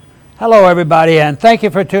Hello, everybody, and thank you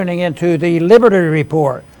for tuning into the Liberty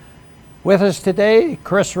Report. With us today,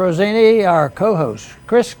 Chris Rossini, our co-host.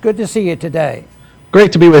 Chris, good to see you today.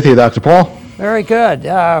 Great to be with you, Dr. Paul. Very good.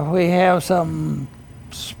 We have some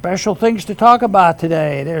special things to talk about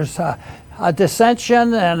today. There's a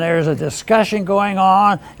dissension and there's a discussion going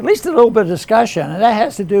on, at least a little bit of discussion, and that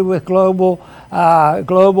has to do with global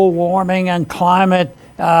warming and climate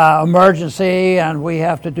emergency, and we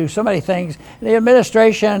have to do so many things. The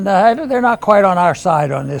administration, they're not quite on our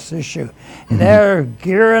side on this issue. They're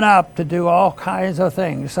gearing up to do all kinds of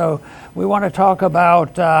things. So we want to talk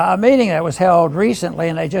about a meeting that was held recently,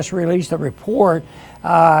 and they just released a report,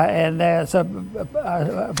 and there's a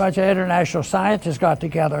bunch of international scientists got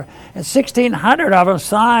together, and 1,600 of them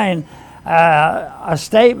signed a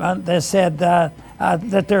statement that said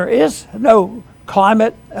that there is no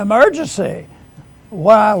climate emergency.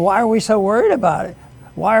 Why are we so worried about it?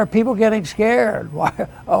 Why are people getting scared? Why?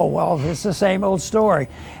 Oh, well, it's the same old story.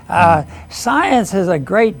 Science is a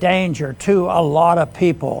great danger to a lot of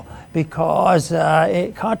people because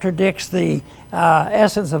it contradicts the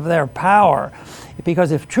essence of their power.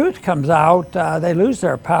 Because if truth comes out, they lose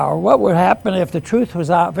their power. What would happen if the truth was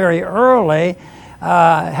out very early,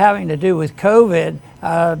 having to do with COVID?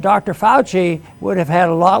 Dr. Fauci would have had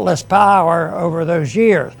a lot less power over those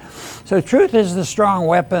years. So truth is the strong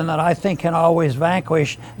weapon that I think can always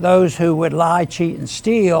vanquish those who would lie, cheat, and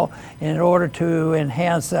steal in order to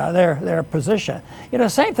enhance their position. You know,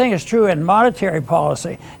 same thing is true in monetary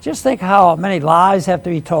policy. Just think how many lies have to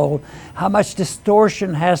be told, how much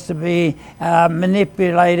distortion has to be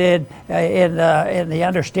manipulated in the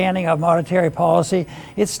understanding of monetary policy.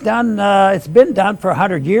 It's been done for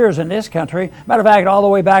 100 years in this country. Matter of fact, all the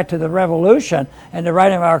way back to the Revolution and the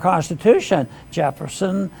writing of our Constitution,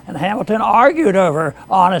 Jefferson and Hamilton argued over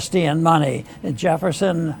honesty and money. And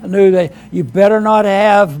Jefferson knew that you better not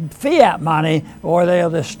have fiat money or they'll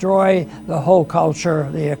destroy the whole culture,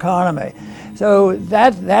 the economy. So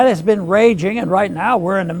that has been raging, and right now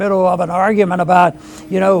we're in the middle of an argument about,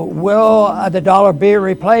 will the dollar be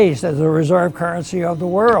replaced as the reserve currency of the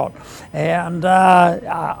world? And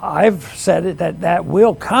I've said that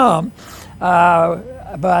will come,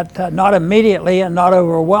 but not immediately and not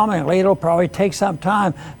overwhelmingly. It'll probably take some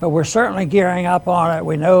time, but we're certainly gearing up on it.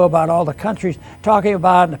 We know about all the countries talking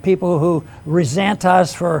about it, and the people who resent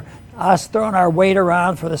us for us throwing our weight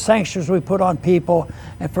around, for the sanctions we put on people,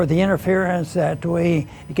 and for the interference that we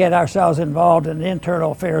get ourselves involved in the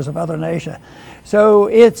internal affairs of other nations. So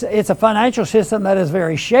it's a financial system that is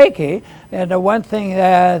very shaky, and the one thing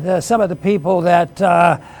that some of the people that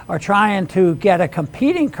are trying to get a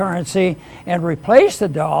competing currency and replace the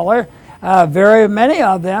dollar, very many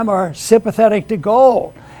of them are sympathetic to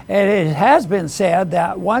gold. And it has been said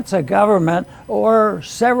that once a government or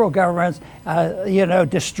several governments,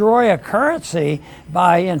 destroy a currency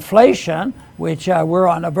by inflation, which we're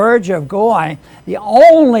on the verge of going, the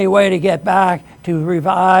only way to get back to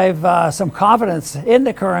revive some confidence in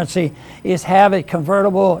the currency is have it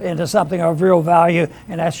convertible into something of real value,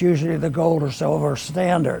 and that's usually the gold or silver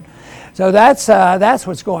standard. So that's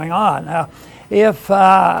what's going on. Now, if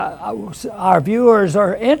our viewers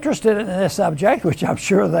are interested in this subject, which I'm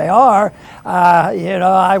sure they are,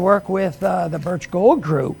 I work with the Birch Gold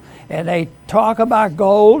Group, and they talk about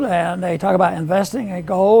gold and they talk about investing in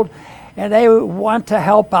gold, and they want to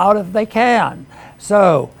help out if they can.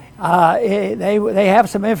 So they have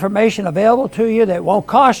some information available to you that won't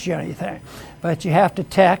cost you anything, but you have to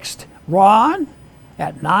text Ron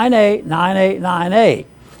at 989898.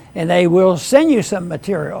 And they will send you some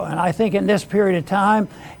material. And I think in this period of time,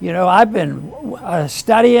 I've been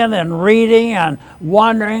studying and reading and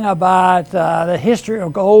wondering about the history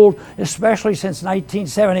of gold, especially since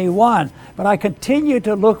 1971. But I continue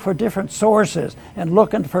to look for different sources and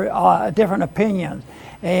looking for different opinions.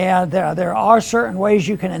 And there are certain ways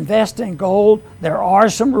you can invest in gold. There are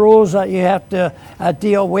some rules that you have to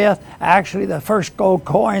deal with. Actually, the first gold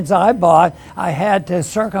coins I bought, I had to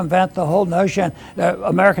circumvent the whole notion that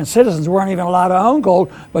American citizens weren't even allowed to own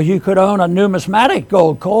gold, but you could own a numismatic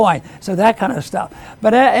gold coin, so that kind of stuff.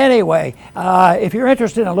 But anyway, if you're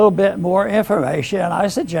interested in a little bit more information, I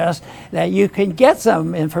suggest that you can get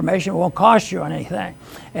some information. It won't cost you anything.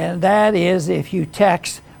 And that is if you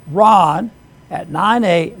text Ron at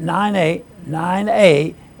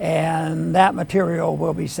 989898, and that material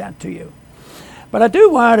will be sent to you. But I do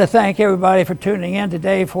want to thank everybody for tuning in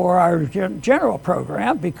today for our general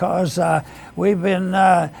program, because we've been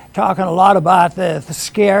talking a lot about the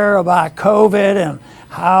scare about COVID and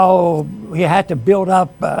how we had to build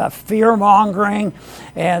up fear-mongering,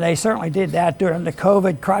 and they certainly did that during the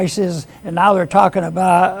COVID crisis, and now they're talking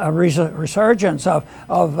about a resurgence of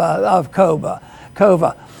COVID.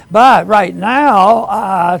 But right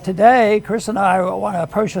now, today, Chris and I want to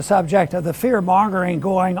approach the subject of the fear-mongering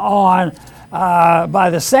going on by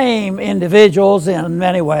the same individuals in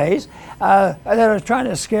many ways that are trying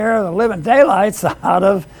to scare the living daylights out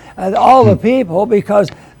of all the people, because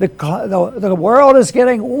the world is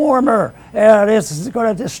getting warmer and it's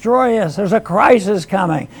going to destroy us. There's a crisis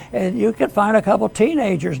coming, and you can find a couple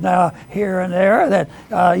teenagers now here and there that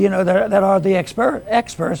that are the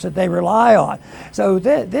experts that they rely on. So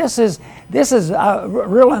this is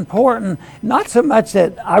real important. Not so much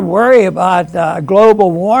that I worry about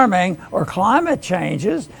global warming or climate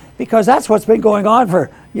changes, because that's what's been going on for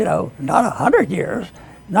not 100 years,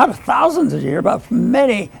 not thousands of years, but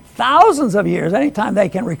many thousands of years. Anytime they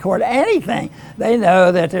can record anything, they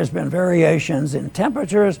know that there's been variations in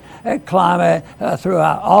temperatures and climate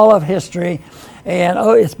throughout all of history. And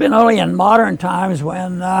it's been only in modern times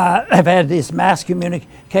when I've had these mass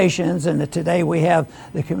communications, and today we have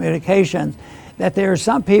the communications, that there are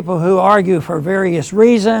some people who argue for various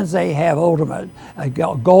reasons. They have ultimate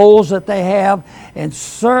goals that they have, and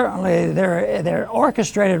certainly they're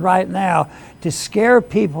orchestrated right now to scare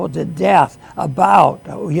people to death about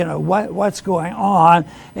what's going on.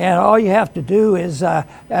 And all you have to do is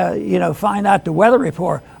find out the weather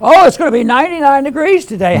report. Oh, it's going to be 99 degrees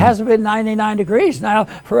today. It hasn't been 99 degrees now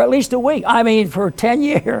for at least a week. I mean, for 10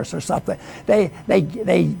 years or something. They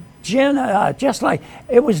just like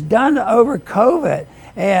it was done over COVID.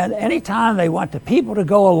 And anytime they want the people to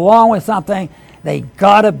go along with something, they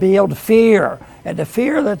got to build fear. And the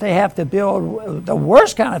fear that they have to build, the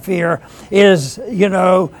worst kind of fear, is,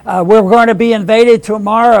 we're going to be invaded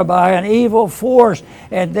tomorrow by an evil force,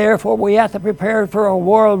 and therefore we have to prepare for a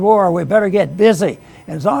world war. We better get busy.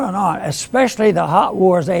 And on and on. Especially the hot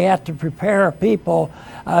wars, they have to prepare people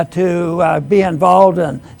to be involved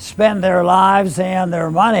and spend their lives and their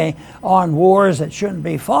money on wars that shouldn't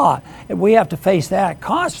be fought. And we have to face that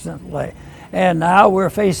constantly. And now we're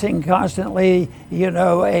facing constantly,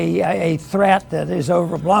 a threat that is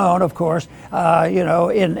overblown, of course,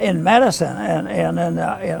 in medicine and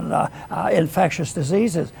in infectious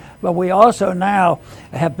diseases. But we also now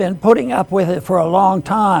have been putting up with it for a long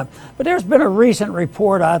time. But there's been a recent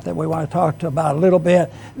report out that we want to talk about a little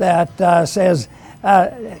bit that says,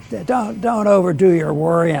 don't overdo your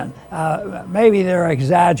worrying. Maybe they're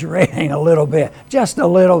exaggerating a little bit, just a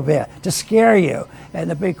little bit, to scare you. And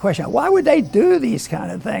the big question, why would they do these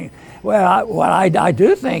kind of things? Well, what I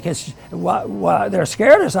do think is they're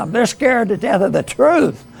scared of something. They're scared to death of the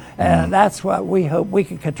truth. And that's what we hope we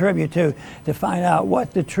can contribute to find out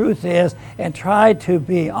what the truth is and try to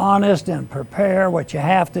be honest and prepare what you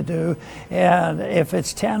have to do. And if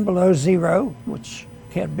it's 10 below zero, which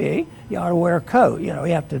can be, you ought to wear a coat. You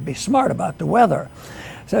have to be smart about the weather.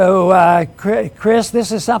 So, Chris,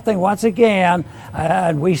 this is something, once again,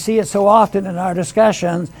 and we see it so often in our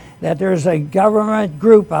discussions, that there's a government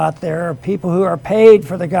group out there, people who are paid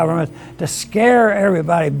for the government to scare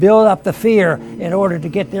everybody, build up the fear in order to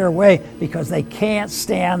get their way, because they can't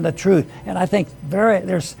stand the truth. And I think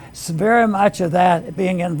there's very much of that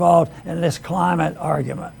being involved in this climate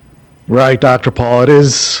argument. Right, Dr. Paul. It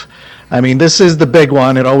is. I mean, this is the big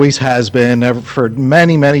one. It always has been. For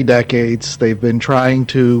many, many decades, they've been trying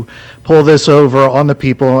to pull this over on the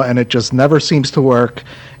people, and it just never seems to work.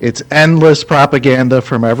 It's endless propaganda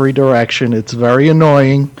from every direction. It's very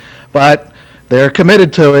annoying, but they're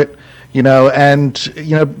committed to it,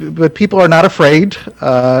 but people are not afraid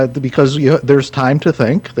because there's time to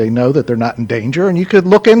think. They know that they're not in danger, and you could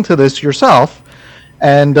look into this yourself,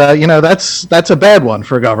 and, that's a bad one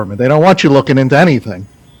for government. They don't want you looking into anything.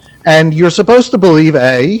 And you're supposed to believe,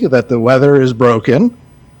 A, that the weather is broken,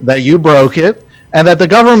 that you broke it, and that the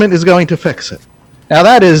government is going to fix it. Now,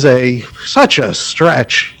 that is such a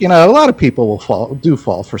stretch. A lot of people will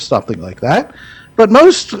fall for something like that. But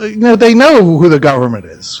most, they know who the government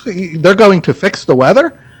is. They're going to fix the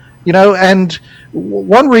weather, and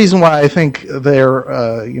one reason why I think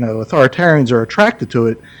authoritarians are attracted to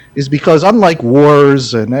it is because, unlike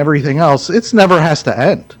wars and everything else, it never has to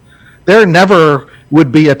end. There never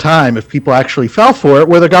would be a time, if people actually fell for it,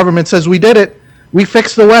 where the government says, we did it, we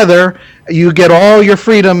fixed the weather, you get all your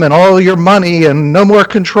freedom and all your money and no more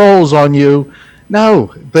controls on you.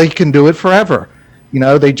 No, they can do it forever.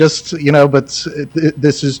 They just, but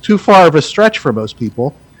this is too far of a stretch for most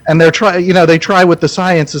people. and they try with the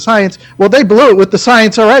science. Well, they blew it with the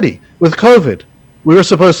science already with COVID. We were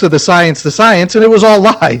supposed to the science, and it was all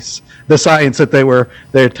lies. The science that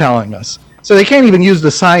they're telling us. So they can't even use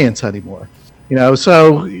the science anymore.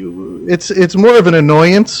 So it's more of an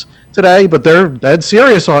annoyance today, but they're dead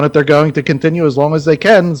serious on it. They're going to continue as long as they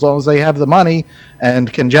can, as long as they have the money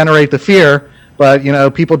and can generate the fear. But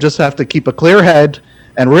people just have to keep a clear head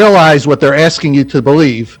and realize what they're asking you to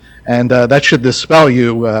believe, and that should dispel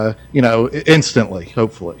you, instantly,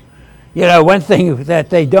 hopefully. One thing that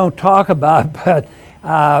they don't talk about, but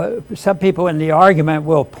some people in the argument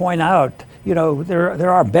will point out, there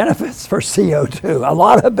are benefits for CO2, a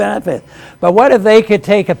lot of benefits. But what if they could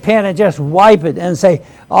take a pen and just wipe it and say,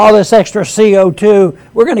 all this extra CO2,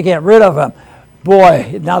 we're going to get rid of them?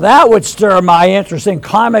 Boy, now that would stir my interest in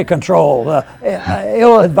climate control,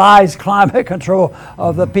 ill-advised climate control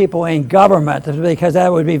of the people in government, because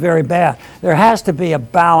that would be very bad. There has to be a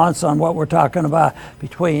balance on what we're talking about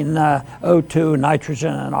between O2,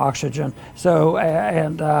 nitrogen, and oxygen. So,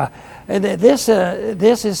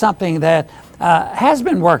 this is something that has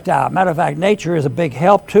been worked out. Matter of fact, nature is a big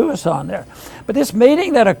help to us on there. But this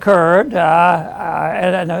meeting that occurred,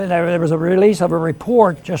 and there was a release of a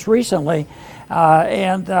report just recently,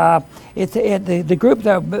 the group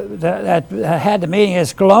that had the meeting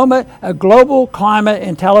is Global Climate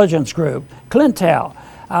Intelligence Group, CLINTEL.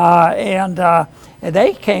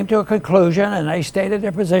 They came to a conclusion and they stated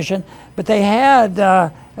their position, but they had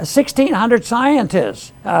 1,600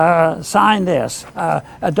 scientists sign this,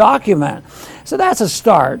 a document. So that's a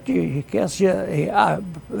start. They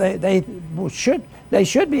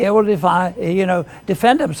should be able to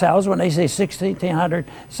defend themselves when they say 1,600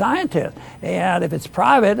 scientists. And if it's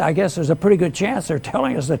private, I guess there's a pretty good chance they're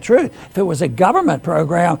telling us the truth. If it was a government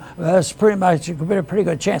program, that's pretty much a pretty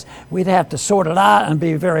good chance we'd have to sort it out and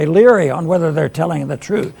be very leery on whether they're telling the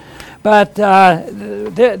truth. But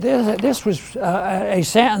this was a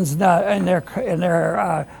sentence in their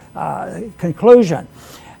conclusion.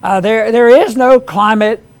 There is no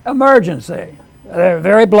climate emergency. They're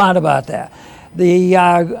very blunt about that.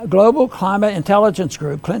 The Global Climate Intelligence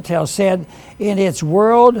Group, CLINTEL, said in its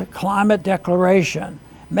World Climate Declaration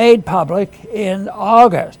made public in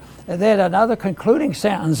August, that another concluding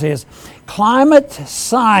sentence is, climate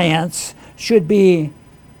science should be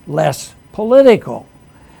less political,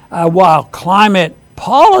 while climate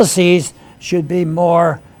policies should be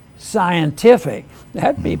more scientific.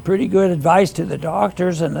 That'd be pretty good advice to the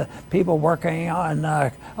doctors and the people working on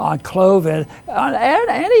COVID, on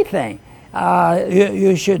anything.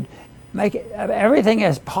 You should make everything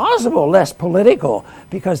as possible less political,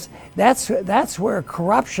 because that's where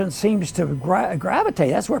corruption seems to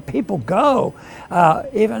gravitate. That's where people go,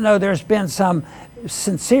 even though there's been some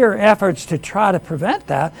sincere efforts to try to prevent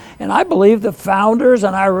that. And I believe the founders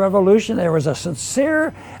in our revolution, there was a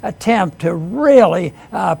sincere attempt to really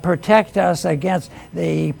protect us against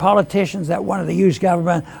the politicians that wanted to use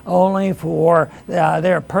government only for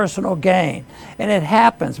their personal gain. And it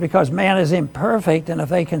happens because man is imperfect, and if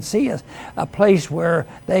they can see a place where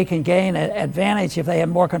they can gain an advantage if they have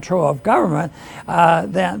more control of government,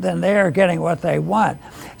 then they're getting what they want.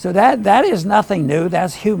 So that is nothing new.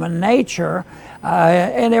 That's human nature.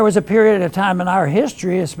 And there was a period of time in our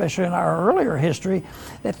history, especially in our earlier history,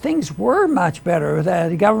 that things were much better, that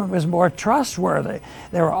the government was more trustworthy.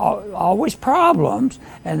 There were always problems,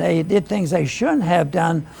 and they did things they shouldn't have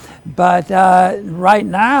done. But right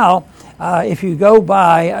now, if you go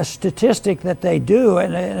by a statistic that they do,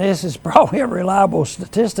 and this is probably a reliable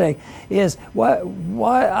statistic, is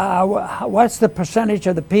what's the percentage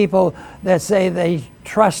of the people that say they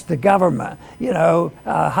trust the government?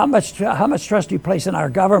 How much trust do you place in our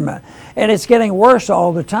government? And it's getting worse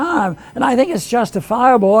all the time. And I think it's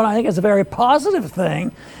justifiable, and I think it's a very positive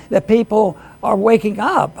thing that people are waking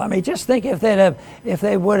up. I mean, just think if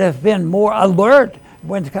they would have been more alert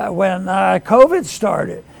when COVID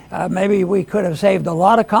started. Maybe we could have saved a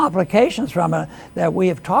lot of complications from it that we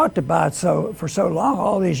have talked about for so long,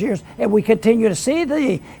 all these years, and we continue to see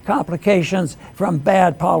the complications from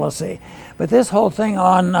bad policy. But this whole thing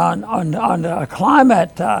on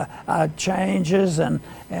climate changes and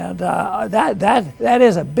that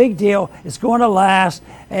is a big deal. It's going to last,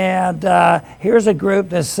 and here's a group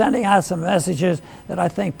that's sending out some messages that I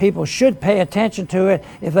think people should pay attention to it.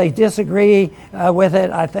 If they disagree with it,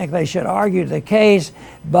 I think they should argue the case,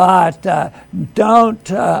 but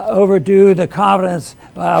don't overdo the confidence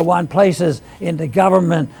one places in the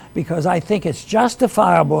government, because I think it's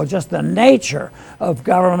justifiable, just the nature of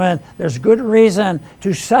government. There's good reason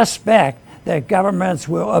to suspect that governments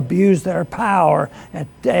will abuse their power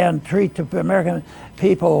and treat the American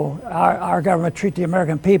people, our government treat the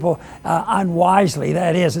American people unwisely.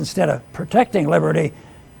 That is, instead of protecting liberty,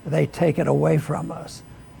 they take it away from us.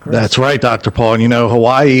 Chris? That's right, Dr. Paul. And,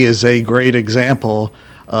 Hawaii is a great example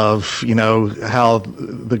of, how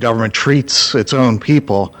the government treats its own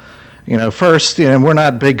people. First, we're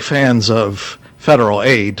not big fans of federal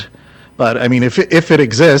aid. But, I mean, if it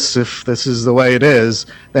exists, if this is the way it is,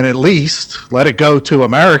 then at least let it go to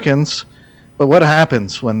Americans. But what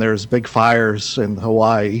happens when there's big fires in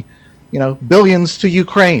Hawaii? Billions to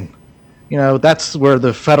Ukraine. That's where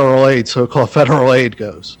the federal aid, so-called federal aid,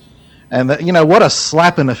 goes. And, what a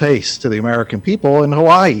slap in the face to the American people in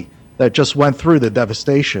Hawaii that just went through the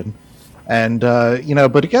devastation. And,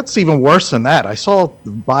 but it gets even worse than that. I saw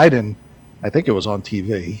Biden, I think it was on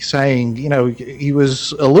TV, saying, he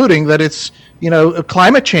was alluding that it's,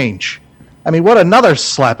 climate change. I mean, what another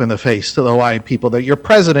slap in the face to the Hawaiian people that your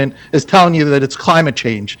president is telling you that it's climate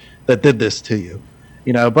change that did this to you.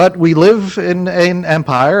 But we live in an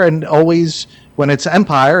empire, and always when it's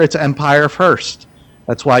empire first.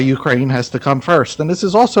 That's why Ukraine has to come first. And this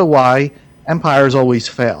is also why empires always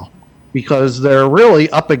fail, because they're really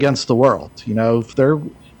up against the world. If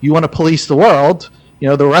you want to police the world,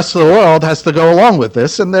 the rest of the world has to go along with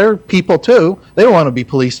this, and they're people too. They don't want to be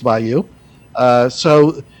policed by you.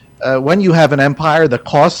 So when you have an empire, the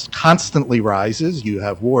cost constantly rises. You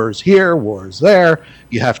have wars here, wars there.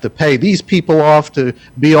 You have to pay these people off to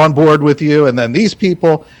be on board with you, and then these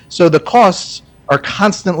people. So the costs are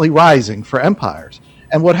constantly rising for empires.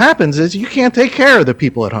 And what happens is you can't take care of the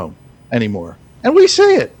people at home anymore. And we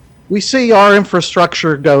see it. We see our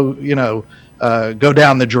infrastructure go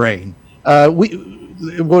down the drain.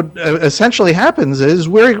 What essentially happens is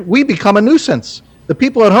we become a nuisance. The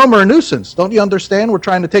people at home are a nuisance. Don't you understand? We're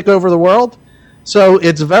trying to take over the world. So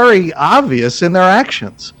it's very obvious in their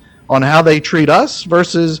actions on how they treat us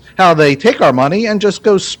versus how they take our money and just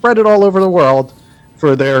go spread it all over the world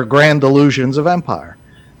for their grand delusions of empire.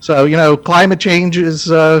 So, climate change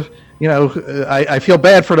is, I feel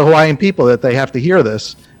bad for the Hawaiian people that they have to hear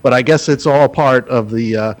this, but I guess it's all part of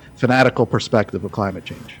the fanatical perspective of climate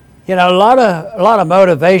change. A lot of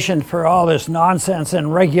motivation for all this nonsense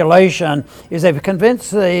and regulation is they've convinced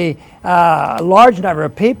the large number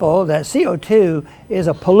of people that CO2 is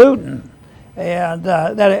a pollutant. And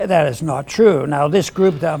that is not true. Now, this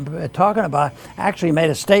group that I'm talking about actually made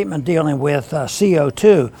a statement dealing with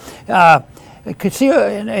CO2.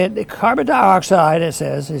 Carbon dioxide, it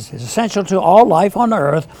says, is essential to all life on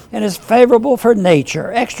Earth and is favorable for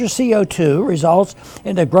nature. Extra CO2 results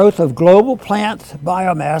in the growth of global plant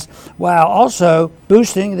biomass while also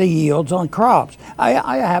boosting the yields on crops.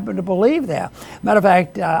 I happen to believe that. Matter of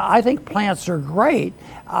fact, I think plants are great.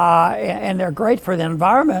 And they're great for the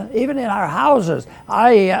environment, even in our houses.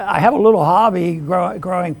 I have a little hobby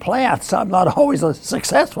growing plants. I'm not always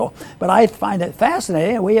successful, but I find it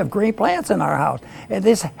fascinating. We have green plants in our house. And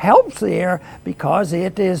this helps the air because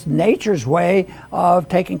it is nature's way of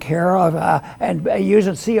taking care of and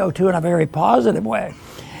using CO2 in a very positive way.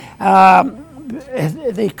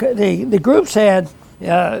 The group said,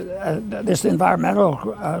 this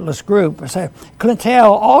environmentalist group said, Clintel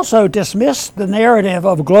also dismissed the narrative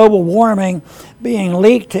of global warming being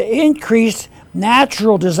leaked to increase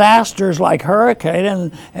natural disasters like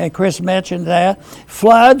hurricane, and Chris mentioned that,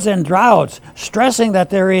 floods and droughts, stressing that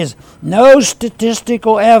there is no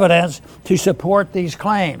statistical evidence to support these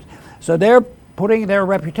claims. So they're putting their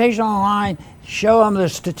reputation on the line, show them the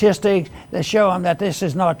statistics that show them that this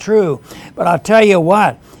is not true. But I'll tell you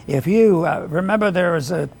what, if you remember there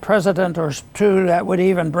was a president or two that would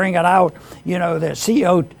even bring it out, that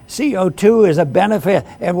CO2 is a benefit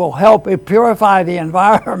and will help purify the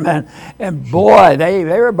environment. And boy, they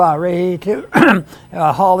were about ready to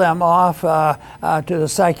haul them off to the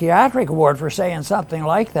psychiatric ward for saying something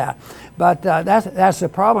like that. But that's the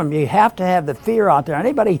problem. You have to have the fear out there.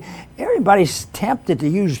 Everybody's tempted to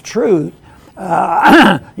use truth.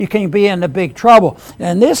 You can be in the big trouble.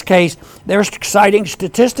 In this case, they're citing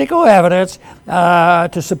statistical evidence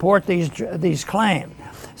to support these claims.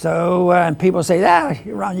 So, and people say,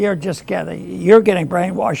 Ron, you're getting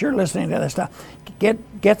brainwashed. You're listening to this stuff.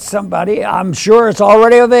 Get somebody. I'm sure it's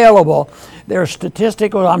already available. There's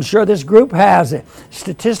statistical. I'm sure this group has it.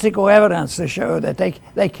 Statistical evidence to show that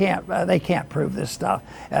they can't prove this stuff,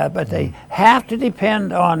 but they have to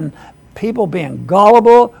depend on people being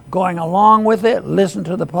gullible, going along with it, listen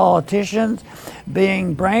to the politicians,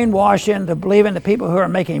 being brainwashed into believing the people who are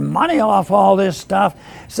making money off all this stuff.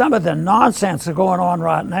 Some of the nonsense that's going on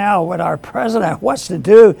right now with our president wants to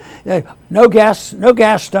do, no gas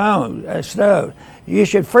stove. you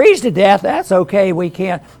should freeze to death. That's okay. We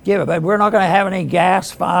can't give it, but we're not going to have any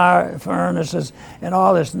gas furnaces and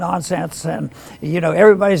all this nonsense. And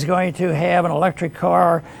everybody's going to have an electric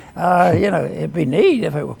car. It'd be neat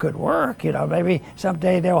if it could work. Maybe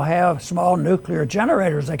someday they'll have small nuclear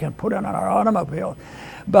generators they can put in our automobiles.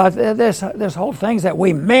 But this whole things that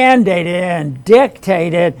we mandated and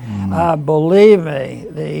dictated, believe me,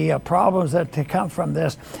 the problems that come from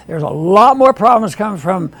this, there's a lot more problems coming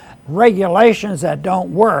from regulations that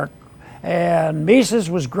don't work. And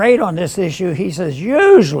Mises was great on this issue. He says,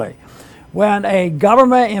 usually when a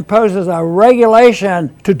government imposes a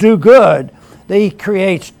regulation to do good, he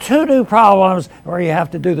creates two new problems where you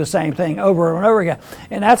have to do the same thing over and over again.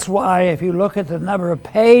 And that's why if you look at the number of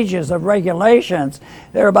pages of regulations,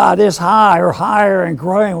 they're about this high or higher and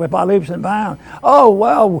growing by leaps and bounds. Oh,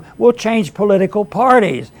 well, we'll change political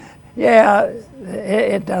parties. Yeah,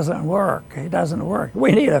 it doesn't work. It doesn't work.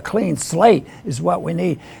 We need a clean slate is what we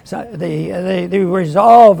need. So the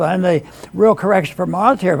resolve and the real correction for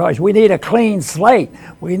monetary policy, we need a clean slate.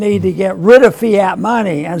 We need to get rid of fiat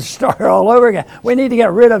money and start all over again. We need to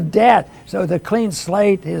get rid of debt. So the clean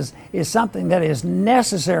slate is something that is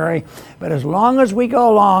necessary. But as long as we go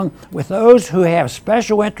along with those who have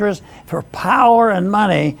special interests for power and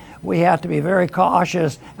money, we have to be very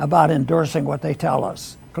cautious about endorsing what they tell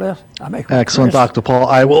us. Cliff? Excellent, Dr. Paul.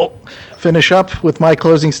 I will finish up with my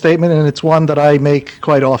closing statement, and it's one that I make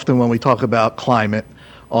quite often when we talk about climate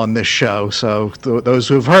on this show. So those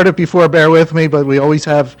who've heard it before, bear with me, but we always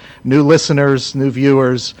have new listeners, new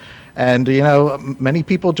viewers, and many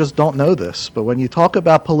people just don't know this. But when you talk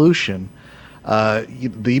about pollution,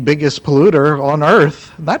 the biggest polluter on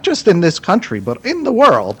Earth, not just in this country, but in the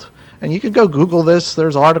world, and you could go Google this,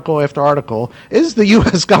 there's article after article, is the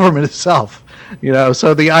U.S. government itself.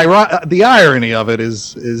 So the irony of it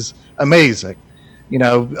is amazing.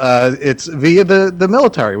 It's via the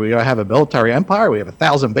military. We have a military empire. We have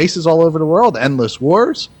 1,000 bases all over the world, endless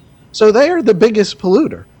wars. So they are the biggest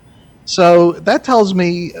polluter. So that tells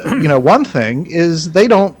me, one thing is they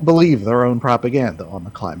don't believe their own propaganda on the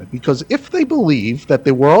climate. Because if they believe that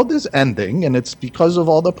the world is ending and it's because of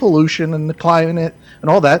all the pollution and the climate and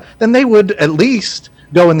all that, then they would at least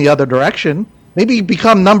go in the other direction. Maybe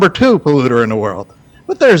become number 2 polluter in the world.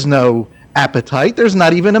 But there's no appetite. There's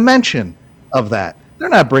not even a mention of that. They're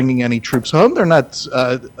not bringing any troops home. They're not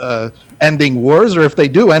ending wars. Or if they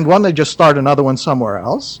do end one, they just start another one somewhere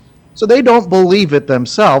else. So they don't believe it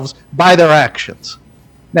themselves by their actions.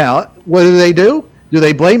 Now, what do? Do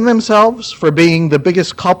they blame themselves for being the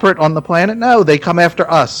biggest culprit on the planet? No, they come after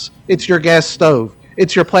us. It's your gas stove.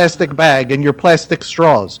 It's your plastic bag and your plastic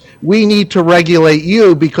straws. We need to regulate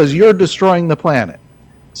you because you're destroying the planet.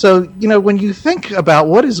 So, when you think about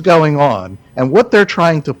what is going on and what they're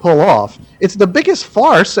trying to pull off, it's the biggest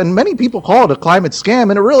farce, and many people call it a climate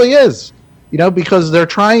scam, and it really is. Because they're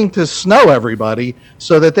trying to snow everybody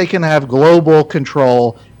so that they can have global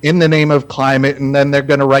control in the name of climate, and then they're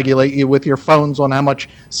going to regulate you with your phones on how much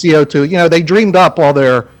CO2. They dreamed up all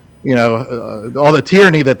their, all the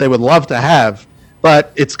tyranny that they would love to have.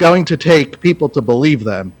 But it's going to take people to believe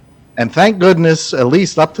them. And thank goodness, at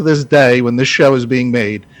least up to this day, when this show is being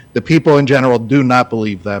made, the people in general do not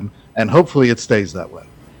believe them. And hopefully it stays that way.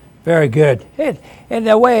 Very good. And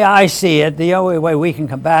the way I see it, the only way we can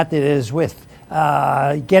combat it is with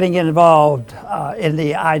getting involved in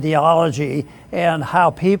the ideology and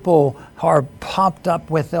how people are pumped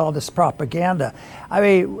up with all this propaganda. I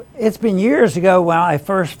mean, it's been years ago when I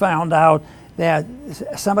first found out that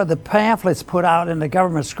some of the pamphlets put out in the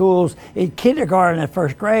government schools in kindergarten and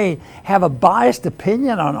first grade have a biased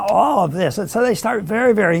opinion on all of this. And so they start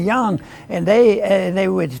very, very young, and they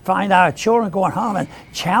would find out children going home and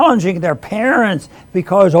challenging their parents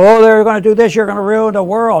because, they're going to do this, you're going to ruin the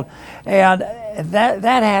world. And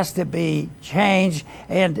that has to be changed.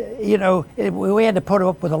 And, we had to put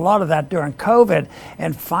up with a lot of that during COVID.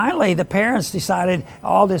 And finally, the parents decided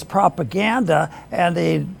all this propaganda and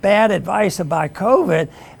the bad advice about COVID,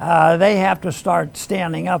 they have to start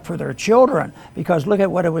standing up for their children because look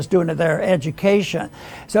at what it was doing to their education.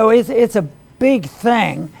 So it's a big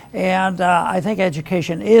thing, and I think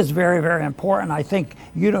education is very, very important. I think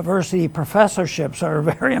university professorships are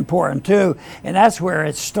very important too, and that's where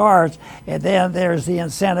it starts. And then there's the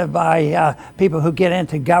incentive by people who get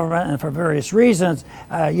into government and for various reasons,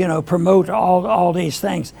 promote all these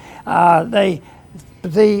things. To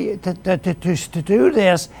do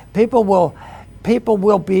this, people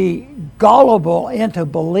will be gullible into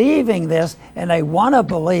believing this, and they want to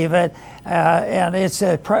believe it. And it's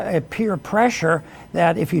a peer pressure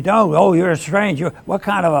that if you don't, oh, you're a stranger. What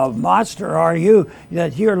kind of a monster are you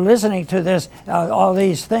that you're listening to this? All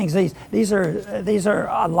these things. These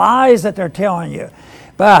are lies that they're telling you.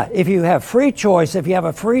 But if you have free choice, if you have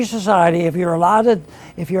a free society, if you're allowed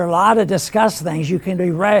to discuss things, you can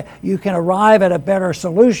arrive at a better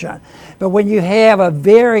solution. But when you have a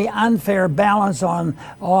very unfair balance on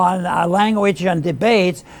language and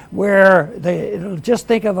debates, where just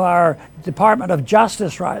think of our Department of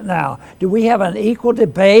Justice right now. Do we have an equal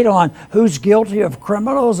debate on who's guilty of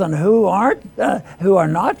criminals and who are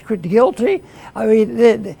not guilty? I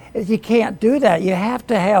mean, you can't do that. You have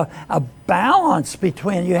to have a balance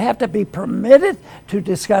between. You have to be permitted to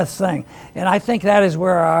discuss things, and I think that is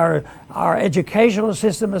where our educational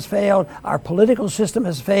system has failed, our political system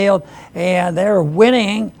has failed, and they're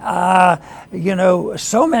winning,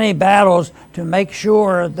 so many battles to make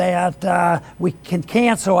sure that we can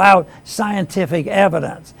cancel out scientific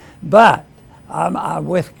evidence. But I'm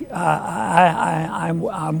with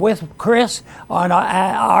Chris on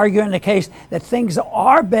arguing the case that things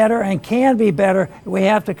are better and can be better. We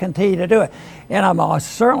have to continue to do it. And I'm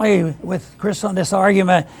certainly with Chris on this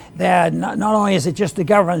argument that not only is it just the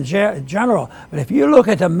government general, but if you look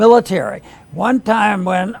at the military, one time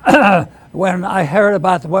when when I heard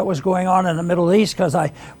about what was going on in the Middle East, because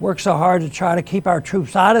I worked so hard to try to keep our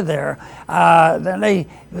troops out of there, then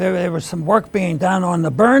there was some work being done on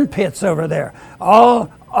the burn pits over there.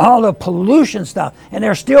 All the pollution stuff, and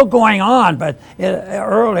they're still going on, but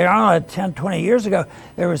earlier on, 10, 20 years ago,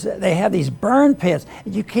 they had these burn pits.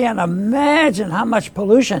 You can't imagine how much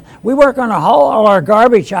pollution. We were going to haul all our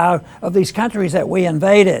garbage out of these countries that we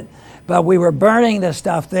invaded, but we were burning this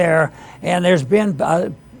stuff there, and there's been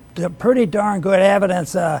pretty darn good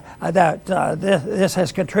evidence that this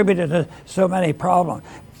has contributed to so many problems.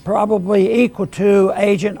 Probably equal to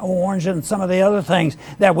Agent Orange and some of the other things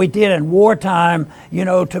that we did in wartime,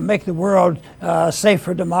 to make the world safe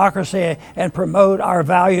for democracy and promote our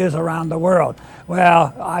values around the world.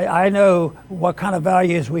 Well, I know what kind of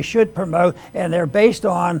values we should promote, and they're based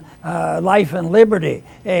on life and liberty.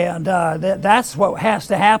 And that's what has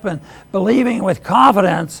to happen, believing with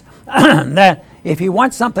confidence that if you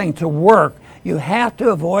want something to work, you have to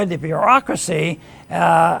avoid the bureaucracy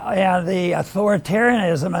and the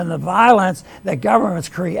authoritarianism and the violence that governments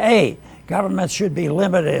create. Governments should be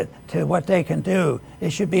limited to what they can do. They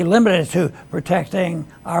should be limited to protecting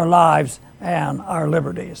our lives and our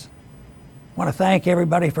liberties. I want to thank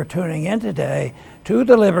everybody for tuning in today to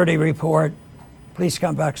the Liberty Report. Please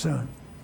come back soon.